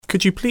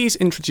Could you please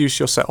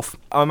introduce yourself?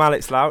 I'm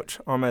Louch.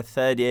 I'm a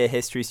third-year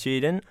history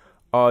student.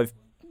 I've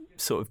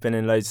sort of been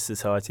in loads of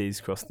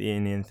societies across the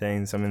uni and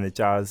things. I'm in the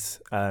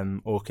jazz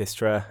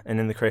orchestra and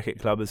in the cricket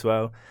club as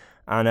well.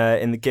 And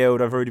in the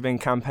guild, I've already been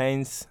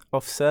campaigns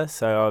officer,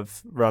 so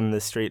I've run the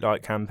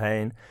streetlight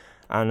campaign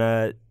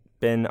and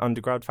been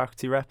undergrad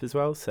faculty rep as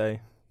well, so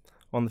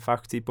on the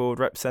faculty board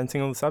representing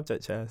all the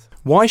subject chairs.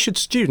 Why should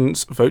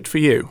students vote for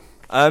you?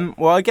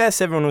 Well, I guess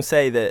everyone will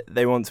say that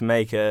they want to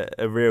make a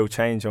real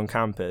change on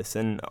campus,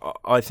 and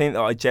I think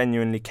that I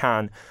genuinely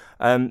can.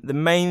 The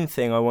main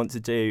thing I want to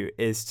do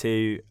is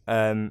to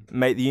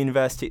make the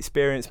university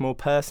experience more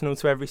personal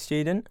to every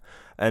student.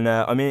 And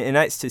I mean, in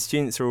Exeter,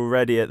 students are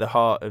already at the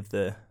heart of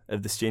the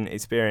student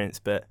experience,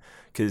 but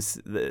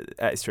because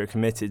Exeter are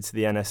committed to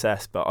the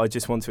NSS, but I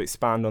just want to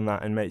expand on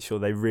that and make sure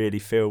they really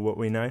feel what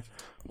we know.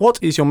 What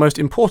is your most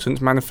important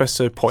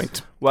manifesto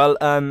point? Well,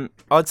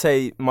 I'd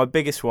say my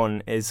biggest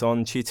one is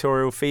on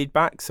tutorial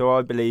feedback. So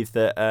I believe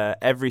that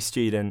every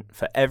student,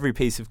 for every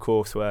piece of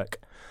coursework,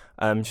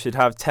 should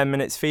have 10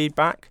 minutes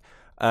feedback.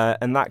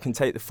 And that can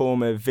take the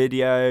form of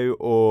video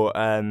or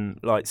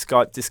like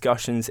Skype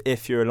discussions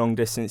if you're a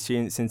long-distance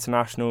students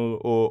international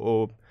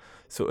or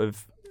sort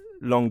of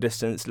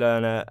long-distance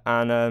learner.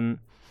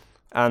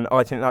 And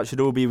I think that should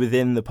all be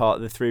within the part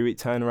of the 3-week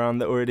turnaround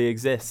that already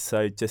exists.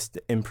 So just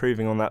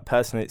improving on that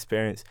personal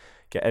experience,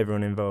 get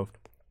everyone involved.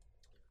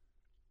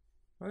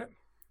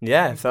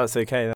 Yeah, if that's okay.